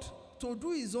allowing God to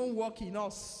do his own work in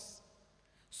us.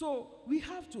 So we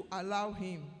have to allow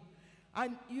him.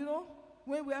 And you know,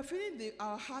 when we are filling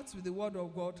our hearts with the word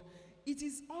of God, it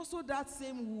is also that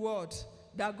same word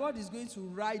that God is going to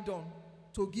ride on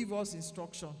to give us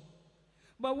instruction.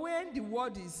 But when the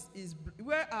word is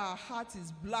where our heart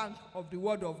is blank of the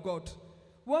word of God,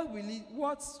 what will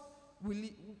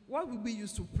we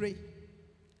use to pray?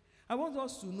 I want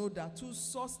us to know that to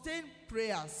sustain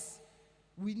prayers,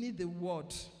 we need the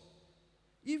word.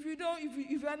 If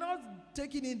you are not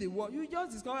taking in the word, you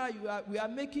just discover we are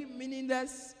making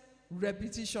meaningless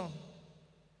repetition.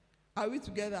 Are we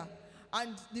together?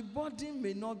 And the burden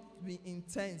may not be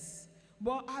intense,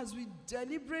 but as we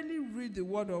deliberately read the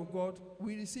word of God,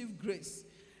 we receive grace.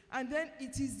 And then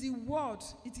it is the word,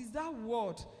 it is that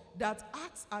word that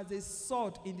acts as a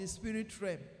sword in the spirit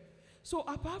realm. So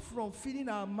apart from filling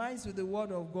our minds with the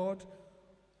word of God,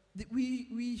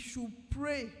 we should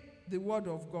pray the word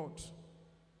of God.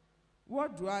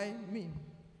 What do I mean?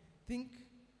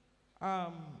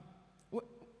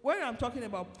 When I'm talking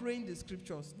about praying the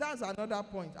scriptures, that's another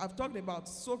point. I've talked about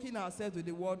soaking ourselves with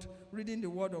the word, reading the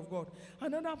word of God.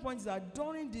 Another point is that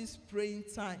during this praying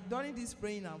time, during this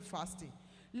praying and fasting,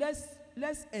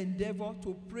 let's endeavor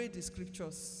to pray the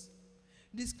scriptures.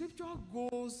 The scripture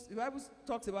goes, the Bible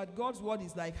talks about God's word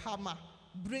is like hammer,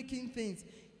 breaking things.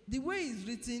 The way it's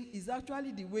written is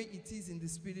actually the way it is in the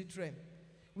spirit realm.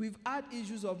 We've had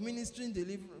issues of ministering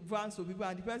deliverance to people,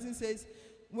 and the person says,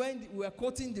 when we're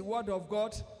quoting the word of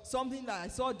God, something like, I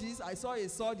saw this, I saw a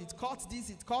sword, it caught this,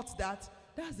 it caught that.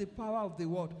 That's the power of the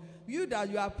word. You that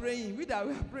you are praying, we that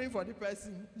we are praying for the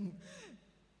person.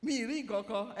 Me,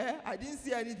 I didn't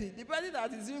see anything. The person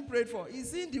that is being prayed for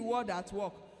is seeing the word at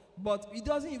work, but he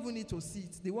doesn't even need to see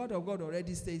it. The word of God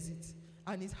already says it,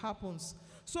 and it happens.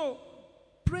 So,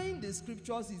 praying the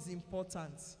scriptures is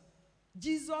important.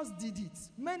 Jesus did it.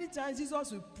 Many times,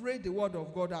 Jesus will pray the word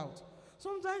of God out.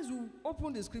 Sometimes you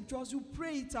open the scriptures, you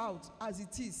pray it out as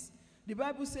it is. The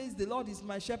Bible says, the Lord is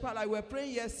my shepherd. Like we were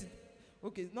praying yesterday.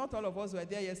 Okay, not all of us were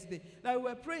there yesterday. Like we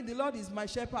were praying, the Lord is my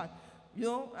shepherd. You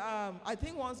know, I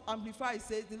think once Amplified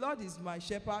says, the Lord is my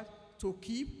shepherd to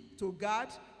keep, to guard,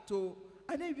 to...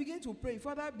 And then you begin to pray,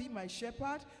 Father, be my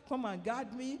shepherd. Come and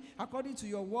guard me according to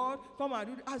your word. Come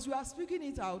and do... As you are speaking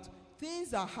it out,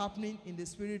 things are happening in the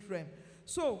spirit realm.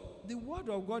 So, the word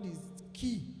of God is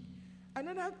key.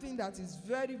 Another thing that is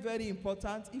very, very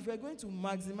important, if we're going to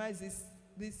maximize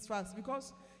this fast,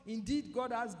 because indeed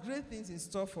God has great things in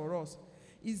store for us,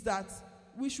 is that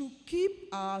we should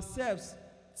keep ourselves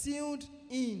tuned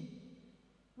in.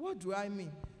 What do I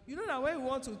mean? You know that when we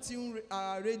want to tune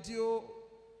our radio,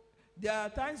 there are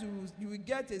times you will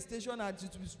get a station and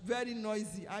it is very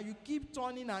noisy, and you keep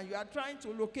turning and you are trying to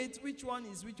locate which one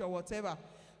is which or whatever.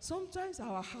 Sometimes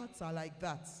our hearts are like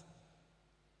that.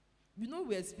 You know,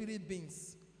 we are spirit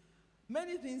beings.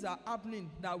 Many things are happening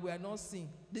that we are not seeing.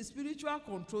 The spiritual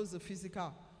controls the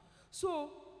physical. So,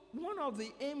 one of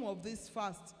the aim of this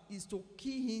fast is to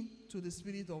key in to the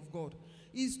Spirit of God.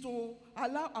 Is to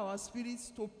allow our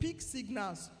spirits to pick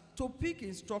signals, to pick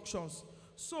instructions.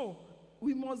 So,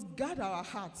 we must guard our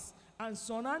hearts and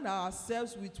surround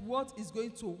ourselves with what is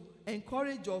going to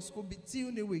encourage us to be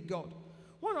tuned in with God.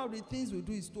 One of the things we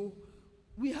do is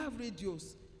we have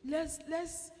radios. Let's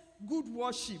good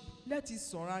worship, let it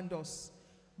surround us.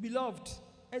 Beloved,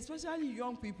 especially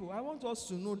young people, I want us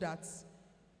to know that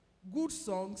good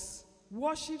songs,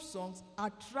 worship songs,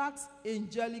 attracts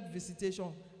angelic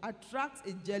visitation, attracts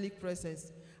angelic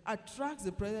presence, attracts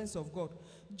the presence of God.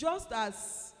 Just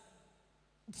as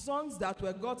songs that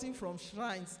were gotten from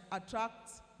shrines attract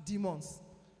demons.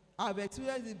 I've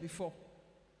experienced it before.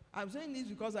 I'm saying this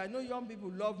because I know young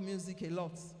people love music a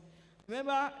lot.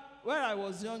 Remember, when I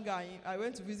was younger, I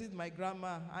went to visit my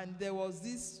grandma, and there was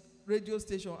this radio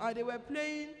station, and they were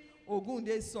playing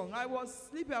Ogunde's song. I was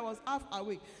sleeping, I was half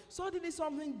awake. Suddenly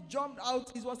something jumped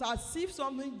out. It was as if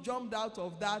something jumped out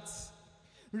of that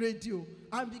radio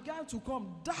and began to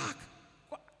come dark.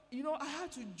 You know, I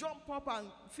had to jump up and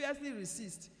fiercely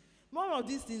resist. None of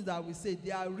these things that we say,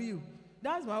 they are real.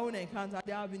 That's my own encounter.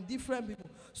 There have been different people.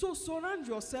 So surround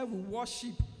yourself with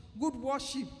worship, good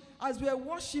worship, As we are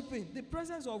worshiping, the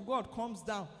presence of God comes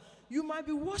down. You might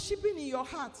be worshiping in your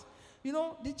heart. You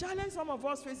know, the challenge some of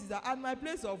us face is that at my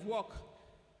place of work,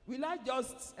 will I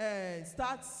just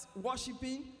start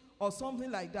worshiping or something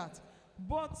like that?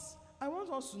 But I want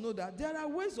us to know that there are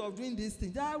ways of doing this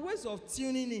thing. There are ways of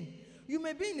tuning in. You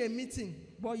may be in a meeting,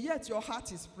 but yet your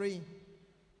heart is praying.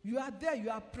 You are there, you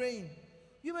are praying.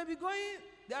 You may be going,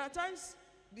 there are times,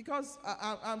 because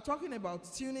I'm talking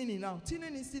about tuning in now.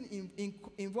 Tuning in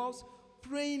involves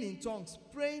praying in tongues,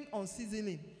 praying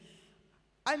unceasingly.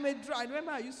 I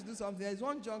remember I used to do something. There's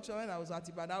one junction when I was at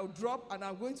Ibadan. I would drop and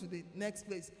I'm going to the next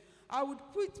place. I would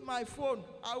put my phone,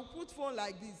 I would put phone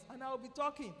like this, and I would be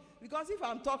talking. Because if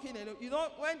I'm talking, you know,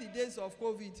 when the days of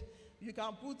COVID, you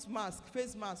can put mask,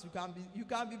 face mask, you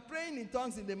can be praying in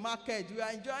tongues in the market, you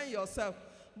are enjoying yourself.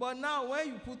 But now when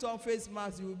you put on face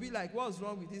mask, you will be like, what's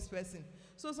wrong with this person?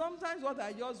 So sometimes what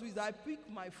I just do is I pick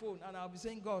my phone and I'll be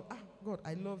saying, God, God,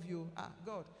 I love you.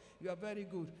 God, you are very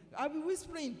good. I'll be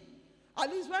whispering. At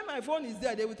least when my phone is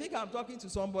there, they will think I'm talking to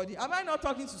somebody. Am I not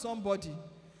talking to somebody?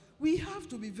 We have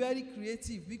to be very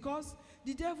creative because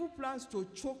the devil plans to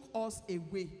choke us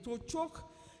away.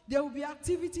 There will be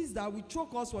activities that will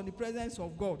choke us from the presence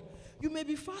of God. You may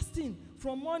be fasting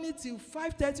from morning till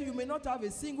 5:30. You may not have a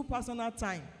single personal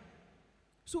time.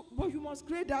 But you must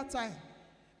create that time.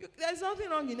 There's nothing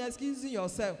wrong in excusing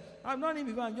yourself. I'm not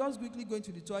even I'm just quickly going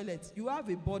to the toilet. You have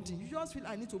a body. You just feel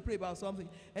I need to pray about something.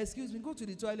 Excuse me, go to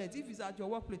the toilet. If it's at your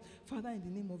workplace, Father, in the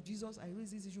name of Jesus, I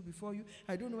raise this issue before you.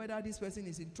 I don't know whether this person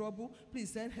is in trouble.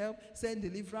 Please send help, send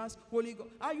deliverance, Holy God.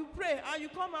 And you pray and you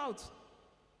come out.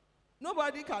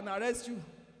 Nobody can arrest you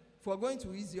for going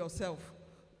to ease yourself.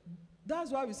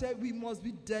 That's why we say we must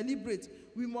be deliberate.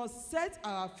 We must set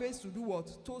our face to do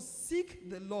what? To seek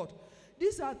the Lord.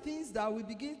 These are things that we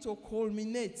begin to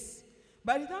culminate.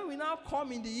 By the time we now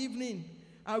come in the evening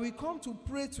and we come to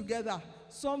pray together,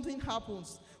 something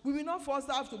happens. We will not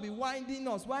first have to be winding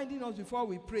us before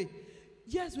we pray.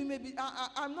 Yes, we may be,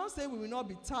 I'm not saying we will not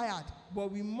be tired,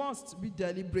 but we must be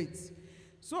deliberate.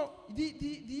 So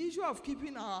the issue of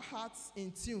keeping our hearts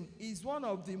in tune is one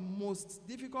of the most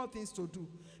difficult things to do.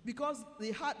 Because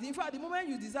in fact, the moment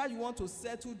you decide you want to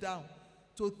settle down,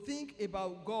 to think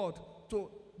about God, to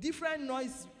different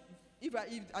noise, if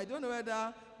I don't know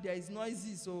whether there is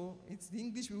noisy, so it's the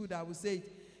English people that will say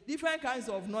it. Different kinds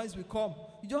of noise will come.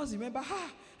 You just remember,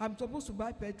 I'm supposed to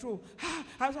buy petrol.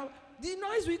 The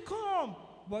noise will come.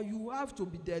 But you have to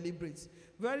be deliberate.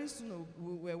 Very soon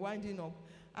we're winding up.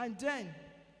 And then,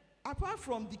 apart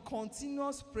from the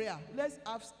continuous prayer, let's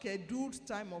have scheduled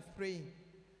time of praying.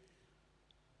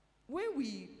 When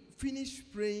we finish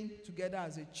praying together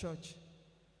as a church,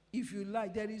 if you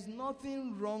like, there is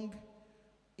nothing wrong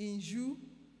in you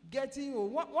getting,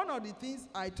 one of the things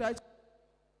I try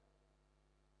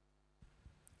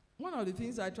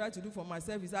to do for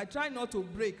myself is I try not to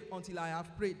break until I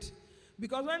have prayed.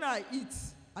 Because when I eat,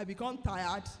 I become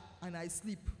tired and I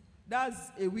sleep.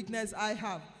 That's a weakness I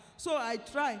have. So I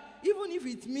try, even if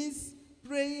it means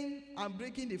praying and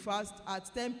breaking the fast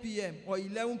at 10 p.m. or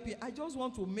 11 p.m., I just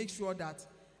want to make sure that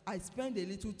I spend a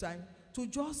little time to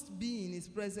just be in his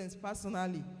presence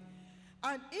personally.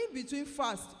 And in between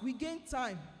fast, we gain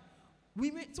time.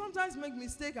 We may sometimes make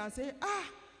mistakes and say,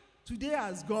 today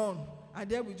has gone. And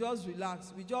then we just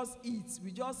relax, we just eat,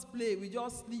 we just play, we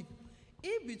just sleep.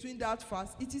 In between that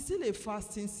fast, it is still a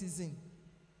fasting season.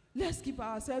 Let's keep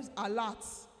ourselves alert.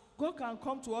 God can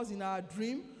come to us in our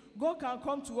dream. God can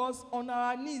come to us on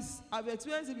our knees. I've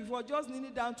experienced it before, just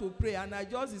kneeling down to pray, and I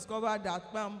just discovered that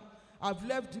I've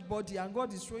left the body and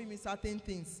God is showing me certain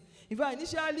things. In fact,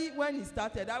 initially when he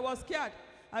started, I was scared.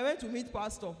 I went to meet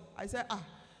pastor. I said,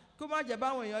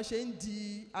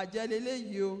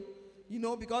 you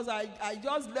know, because I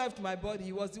just left my body.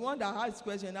 He was the one that asked the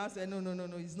question. I said, no,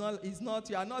 it's not,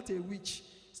 you are not a witch.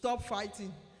 Stop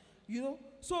fighting. You know,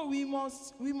 so we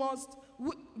must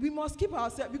keep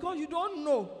ourselves, because you don't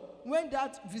know when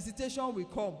that visitation will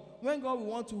come, when God will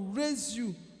want to raise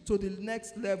you to the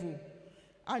next level.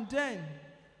 And then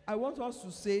I want us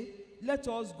to say, let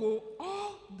us go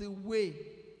all the way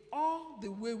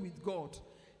with God.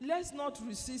 Let's not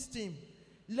resist him.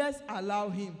 Let's allow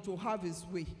him to have his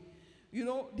way. You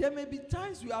know, there may be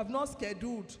times you have not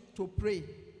scheduled to pray.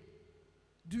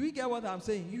 Do you get what I'm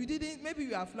saying? You didn't, maybe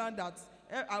you have planned that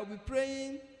I'll be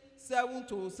praying 7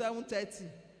 to 7:30.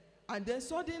 And then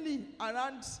suddenly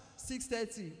around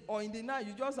 6:30 or in the night,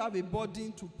 you just have a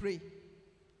burden to pray.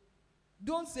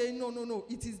 Don't say, no.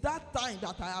 It is that time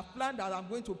that I have planned that I'm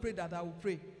going to pray that I will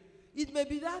pray. It may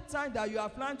be that time that you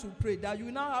have planned to pray that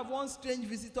you now have one strange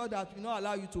visitor that will not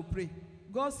allow you to pray.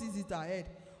 God sees it ahead.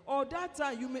 Or that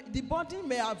time, the burden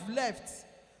may have left.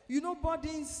 You know,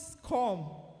 burdens come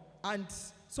and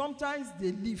sometimes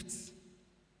they lift.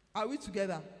 Are we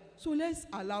together? So let's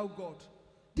allow God.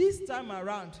 This time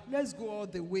around, let's go all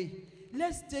the way.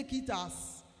 Let's take it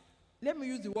as, let me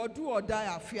use the word, do or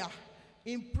die affair.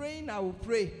 In praying, I will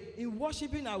pray. In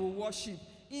worshiping, I will worship.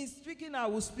 In speaking, I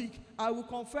will speak. I will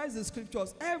confess the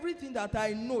scriptures. Everything that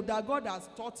I know that God has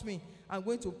taught me, I'm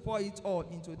going to pour it all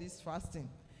into this fasting.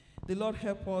 The Lord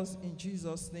help us in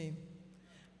Jesus' name.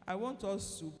 I want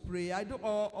us to pray.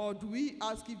 Or do we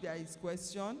ask if there is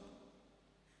question?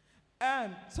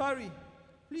 Sorry.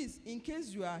 Please, in case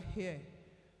you are here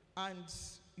and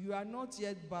you are not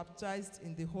yet baptized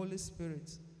in the Holy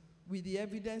Spirit with the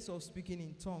evidence of speaking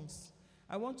in tongues,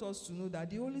 I want us to know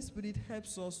that the Holy Spirit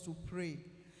helps us to pray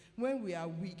when we are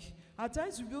weak. At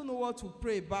times we don't know what to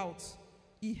pray about.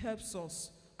 He helps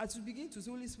us. As we begin to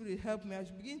say, Holy Spirit, help me, as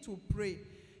we begin to pray,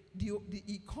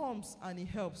 He comes and He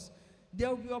helps. There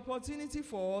will be opportunity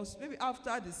for us, maybe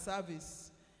after the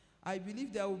service. I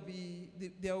believe there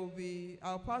will be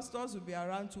our pastors will be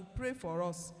around to pray for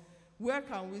us. Where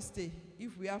can we stay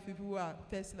if we have people who are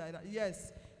thirsty like that?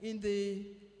 Yes, in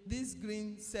this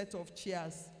green set of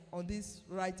chairs on this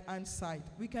right-hand side.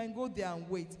 We can go there and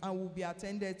wait, and we'll be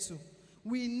attended to.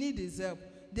 We need His help.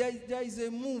 There is a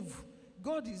move.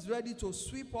 God is ready to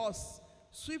sweep us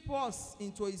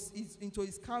into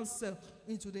His counsel,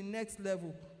 into the next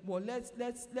level. But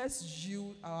let's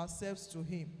yield ourselves to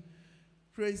Him.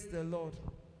 Praise the Lord.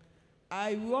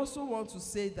 I also want to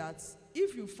say that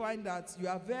if you find that you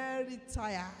are very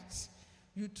tired,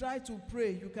 you try to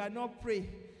pray, you cannot pray.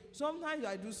 Sometimes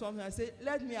I do something, I say,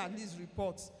 let me at least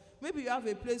report. Maybe you have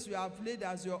a place you have laid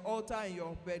as your altar in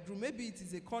your bedroom. Maybe it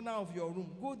is a corner of your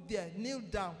room. Go there, kneel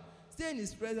down, stay in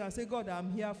His presence and say, God,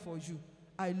 I'm here for you.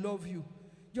 I love you.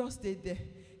 Just stay there.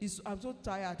 I'm so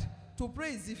tired. To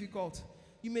pray is difficult.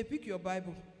 You may pick your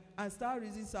Bible and start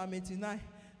reading Psalm 89.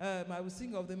 I will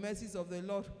sing of the mercies of the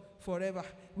Lord forever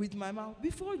with my mouth.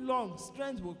 Before long,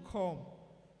 strength will come.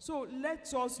 So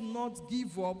let us not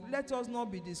give up. Let us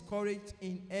not be discouraged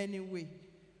in any way.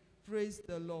 Praise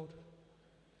the Lord.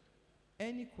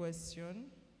 Any question?